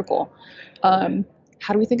a vertical? How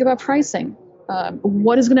do we think about pricing?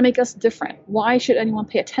 What is going to make us different? Why should anyone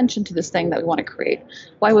pay attention to this thing that we want to create?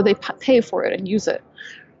 Why would they pay for it and use it?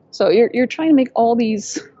 So you're trying to make all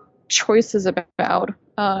these choices about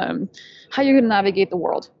how you're going to navigate the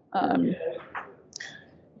world.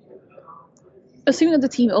 Assuming that the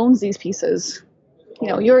team owns these pieces,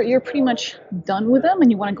 you're pretty much done with them, and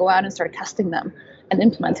you want to go out and start testing them and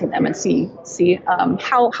implementing them and see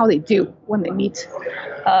how they do when they meet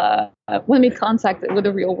contact with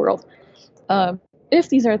the real world. If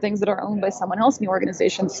these are things that are owned by someone else in the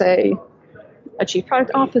organization, say a chief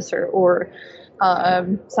product officer or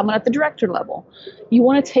someone at the director level, you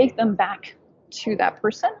want to take them back to that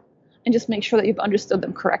person and just make sure that you've understood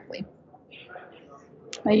them correctly.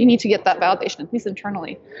 You need to get that validation, at least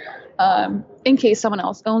internally, in case someone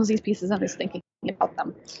else owns these pieces and is thinking about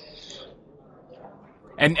them.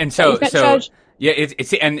 And so yeah,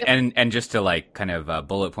 it's and just to like kind of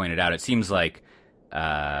bullet point it out, it seems like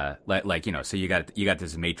so you got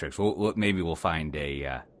this matrix. Maybe we'll find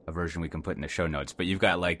a version we can put in the show notes. But you've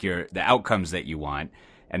got like the outcomes that you want,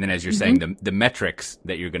 and then as you're saying, the metrics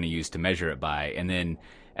that you're going to use to measure it by, and then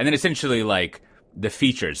essentially like the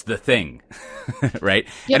features, the thing, right?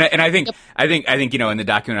 Yep. And I think in the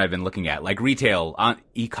document I've been looking at, like retail,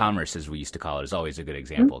 e-commerce as we used to call it, is always a good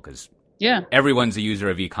example because everyone's a user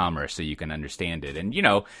of e-commerce, so you can understand it. And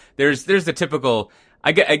there's the typical.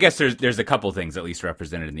 I guess there's a couple things at least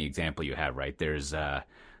represented in the example you have, right? There's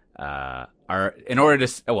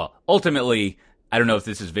ultimately, I don't know if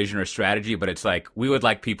this is vision or strategy, but it's like we would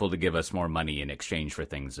like people to give us more money in exchange for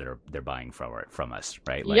things that they're buying from us,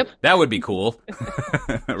 right? Like, that would be cool,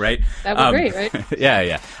 right? That would be great, right?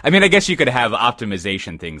 Yeah. I mean, I guess you could have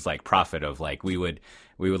optimization things like profit of like we would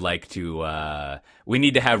like to we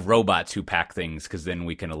need to have robots who pack things because then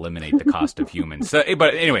we can eliminate the cost of humans. So,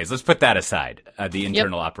 but anyways, let's put that aside, the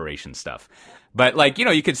internal operation stuff. But like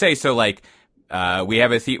you could say so like.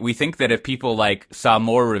 We think that if people like saw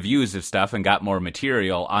more reviews of stuff and got more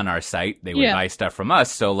material on our site, they would buy stuff from us.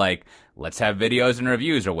 So like, let's have videos and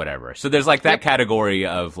reviews or whatever. So there's like that category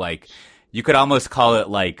of like, you could almost call it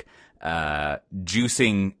like,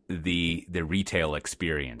 juicing the retail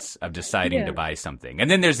experience of deciding to buy something. And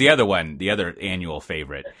then there's the other one, the other annual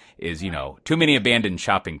favorite is, too many abandoned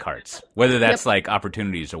shopping carts, whether that's like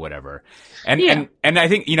opportunities or whatever. And I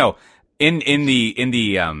think, in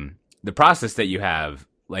the process that you have,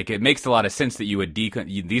 like, it makes a lot of sense that you would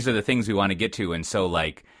these are the things we want to get to. And so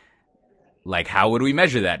like how would we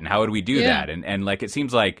measure that and how would we do that? And like, it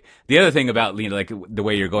seems like the other thing about, like the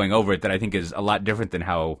way you're going over it that I think is a lot different than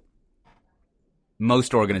how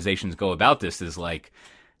most organizations go about this is like,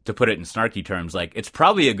 to put it in snarky terms, like it's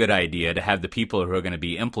probably a good idea to have the people who are going to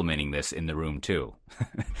be implementing this in the room too,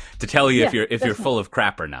 to tell you if you're full of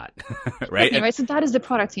crap or not, right? Right. So that is the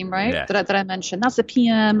product team, right? Yeah. That I mentioned. That's the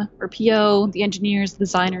PM or PO, the engineers, the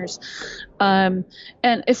designers. And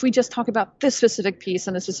if we just talk about this specific piece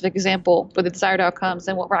and this specific example with the desired outcomes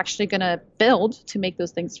and what we're actually going to build to make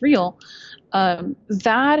those things real,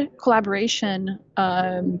 that collaboration.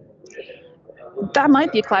 That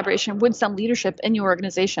might be a collaboration with some leadership in your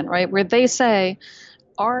organization, right? Where they say,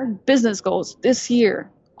 our business goals this year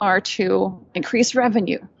are to increase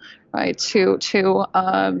revenue, right? To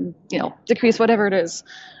decrease whatever it is,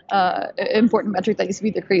 important metric that needs to be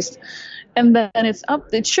decreased. And then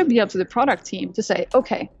it should be up to the product team to say,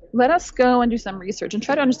 okay, let us go and do some research and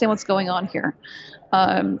try to understand what's going on here.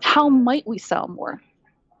 How might we sell more,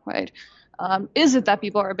 right? Is it that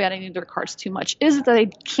people are abandoning their carts too much? Is it that they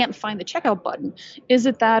can't find the checkout button? Is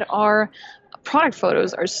it that our product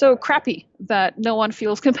photos are so crappy that no one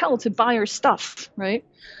feels compelled to buy our stuff, right?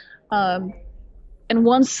 And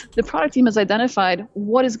once the product team has identified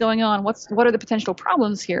what is going on, what are the potential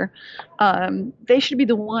problems here, they should be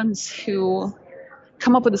the ones who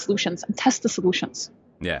come up with the solutions and test the solutions.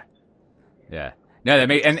 Yeah. No,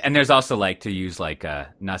 and there's also like, to use like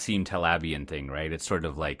a Nassim Talabian thing, right? It's sort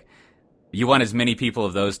of like, you want as many people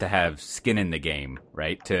of those to have skin in the game,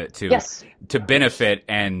 right? To benefit,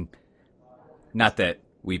 and not that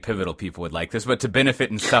we pivotal people would like this, but to benefit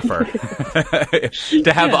and suffer,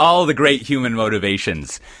 to have all the great human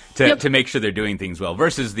motivations to make sure they're doing things well,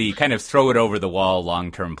 versus the kind of throw it over the wall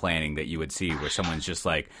long-term planning that you would see where someone's just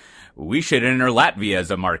like, we should enter Latvia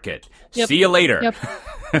as a market. See you later.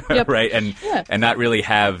 Right. And not really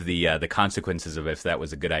have the consequences of if that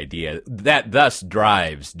was a good idea. That thus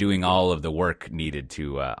drives doing all of the work needed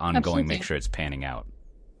to ongoing make sure it's panning out.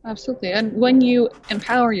 Absolutely. And when you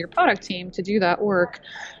empower your product team to do that work,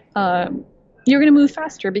 you're going to move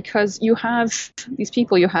faster because you have these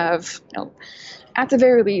people, at the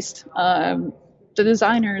very least, the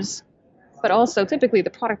designers, but also typically the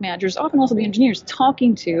product managers, often also the engineers,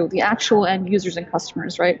 talking to the actual end users and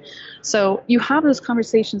customers, right? So you have those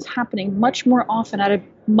conversations happening much more often at a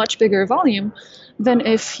much bigger volume than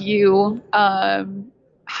if you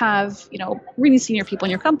have, really senior people in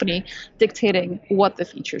your company dictating what the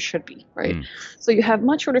features should be, right? So you have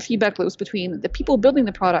much shorter feedback loops between the people building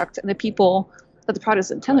the product and the people that the product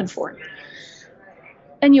is intended for.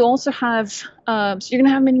 And you also have, so you're going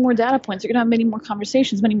to have many more data points. You're going to have many more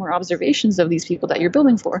conversations, many more observations of these people that you're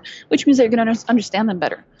building for, which means that you're going to understand them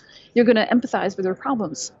better. You're going to empathize with their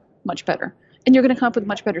problems much better. And you're going to come up with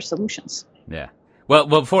much better solutions. Yeah. Well,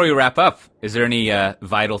 before we wrap up, is there any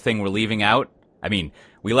vital thing we're leaving out? I mean,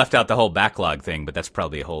 we left out the whole backlog thing, but that's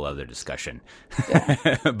probably a whole other discussion.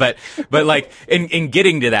 Yeah. but like in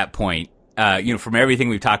getting to that point, from everything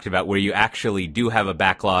we've talked about, where you actually do have a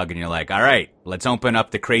backlog and you're like, all right, let's open up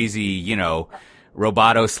the crazy,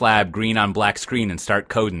 Roboto slab green on black screen and start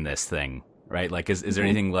coding this thing, right? Like, is there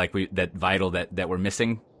anything like that vital that we're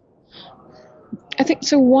missing? I think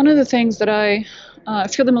so. One of the things that I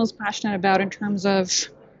feel the most passionate about in terms of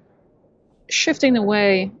shifting the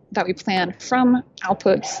way that we plan from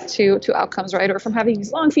outputs to outcomes, right? Or from having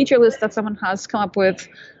these long feature lists that someone has come up with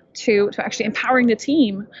to actually empowering the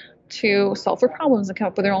team to solve for problems and come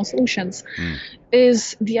up with their own solutions,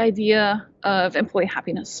 is the idea of employee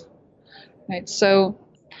happiness, right? So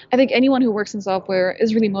I think anyone who works in software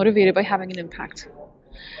is really motivated by having an impact.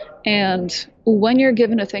 And when you're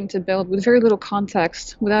given a thing to build with very little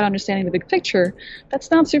context, without understanding the big picture,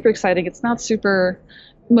 that's not super exciting. It's not super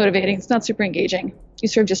motivating. It's not super engaging. You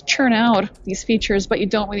sort of just churn out these features, but you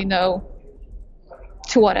don't really know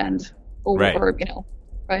to what end or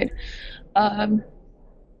right?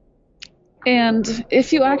 And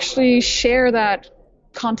if you actually share that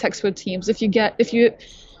context with teams, if you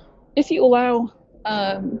allow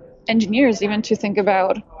engineers even to think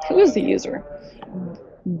about who is the user,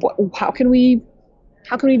 how can we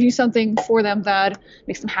do something for them that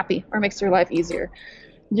makes them happy or makes their life easier,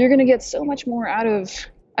 you're going to get so much more out of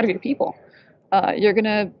your people. You're going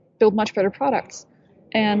to build much better products,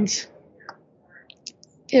 and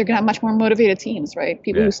you're going to have much more motivated teams, right?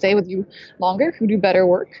 People who stay with you longer, who do better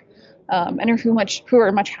work. And who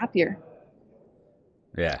are much happier.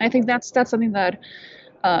 Yeah, I think that's something that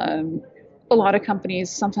a lot of companies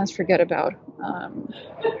sometimes forget about.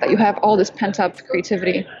 That you have all this pent up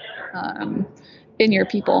creativity in your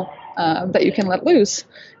people that you can let loose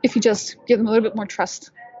if you just give them a little bit more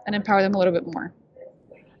trust and empower them a little bit more.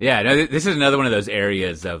 Yeah, no, this is another one of those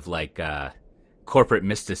areas of like corporate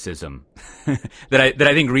mysticism that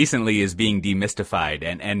I think recently is being demystified,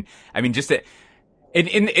 and I mean just that.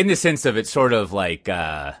 In the sense of it's sort of like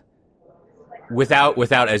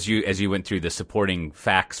without as you went through the supporting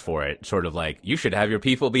facts for it, sort of like you should have your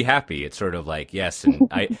people be happy. It's sort of like yes, and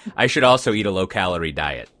I should also eat a low calorie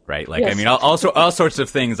diet, right? Like yes. I mean, also all sorts of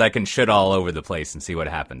things I can shit all over the place and see what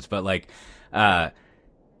happens. But like,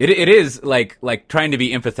 it is like trying to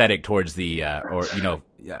be empathetic towards the or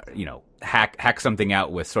hack something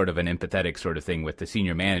out with sort of an empathetic sort of thing with the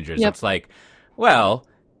senior managers. Yep. It's like, well,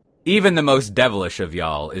 even the most devilish of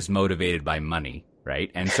y'all is motivated by money.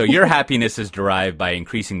 Right. And so your happiness is derived by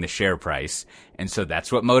increasing the share price. And so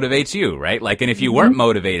that's what motivates you. Right. Like, and if you weren't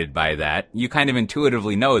motivated by that, you kind of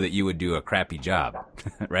intuitively know that you would do a crappy job.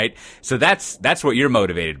 Right. So that's what you're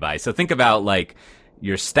motivated by. So think about like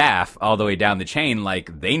your staff all the way down the chain.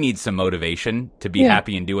 Like they need some motivation to be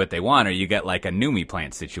happy and do what they want, or you get like a Numi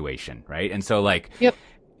plant situation. Right. And so like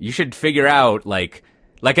you should figure out like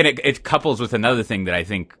and it couples with another thing that I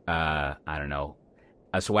think, I don't know,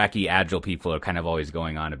 us wacky Agile people are kind of always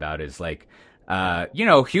going on about is like,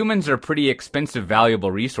 humans are pretty expensive,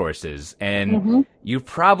 valuable resources, and you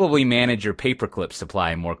probably manage your paperclip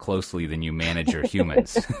supply more closely than you manage your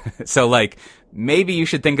humans. So like, maybe you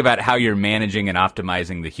should think about how you're managing and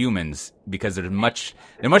optimizing the humans, because they're much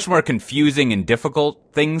more confusing and difficult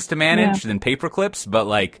things to manage than paperclips, but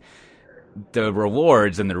like, the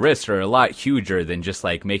rewards and the risks are a lot huger than just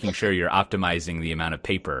like making sure you're optimizing the amount of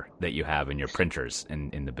paper that you have in your printers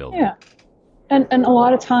in the building. Yeah. And a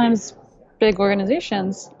lot of times big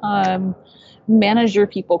organizations manage their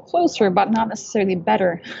people closer, but not necessarily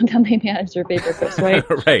better than they manage their paperclips, right?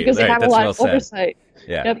 Because they have a lot of oversight.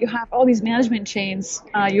 Yeah. Yep, you have all these management chains.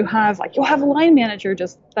 You'll have a line manager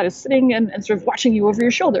just that is sitting and sort of watching you over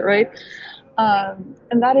your shoulder, right?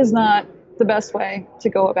 And that is not the best way to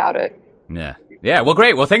go about it. Yeah. Yeah. Well,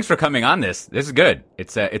 great. Well, thanks for coming on this. This is good.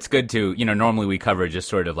 It's good to, normally we cover just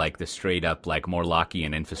sort of like the straight up, like more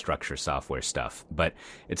Lockean infrastructure software stuff, but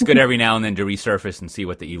it's good every now and then to resurface and see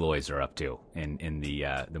what the Eloys are up to in the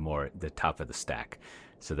top of the stack.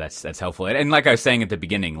 So that's helpful. And like I was saying at the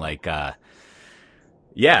beginning, like, I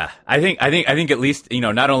think at least,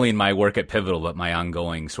 not only in my work at Pivotal, but my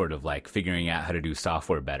ongoing sort of like figuring out how to do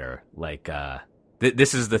software better, like,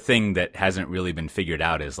 this is the thing that hasn't really been figured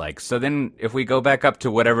out is like, so then if we go back up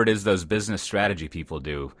to whatever it is those business strategy people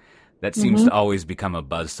do, that seems to always become a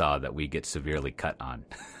buzzsaw that we get severely cut on.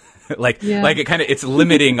 It's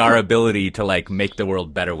limiting our ability to like make the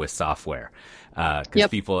world better with software. Cause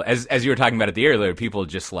people, as you were talking about it earlier, people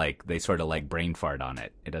just like, they sort of like brain fart on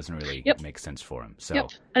it. It doesn't really make sense for them. So,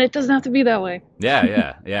 and it doesn't have to be that way.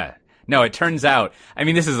 Yeah. No, it turns out, I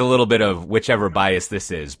mean, this is a little bit of whichever bias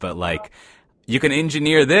this is, but like, you can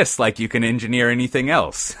engineer this like you can engineer anything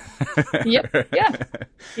else.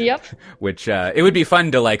 Yep. Which, it would be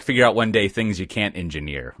fun to like figure out one day things you can't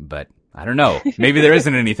engineer, but I don't know. Maybe there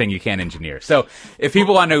isn't anything you can't engineer. So if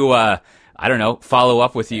people want to, follow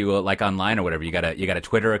up with you like online or whatever, you got a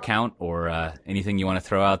Twitter account or, anything you want to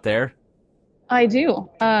throw out there? I do.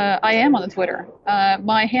 I am on the Twitter.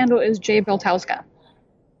 My handle is Beltowska.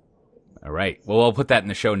 All right. Well, we'll put that in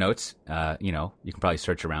the show notes. You can probably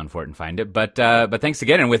search around for it and find it. But thanks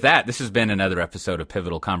again. And with that, this has been another episode of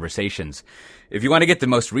Pivotal Conversations. If you want to get the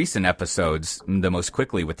most recent episodes the most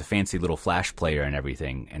quickly with the fancy little Flash player and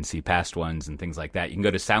everything and see past ones and things like that, you can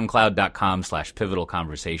go to soundcloud.com/pivotal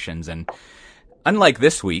conversations. And unlike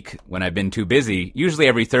this week, when I've been too busy, usually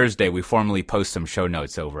every Thursday we formally post some show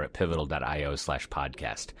notes over at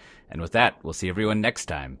pivotal.io/podcast. And with that, we'll see everyone next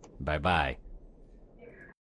time. Bye-bye.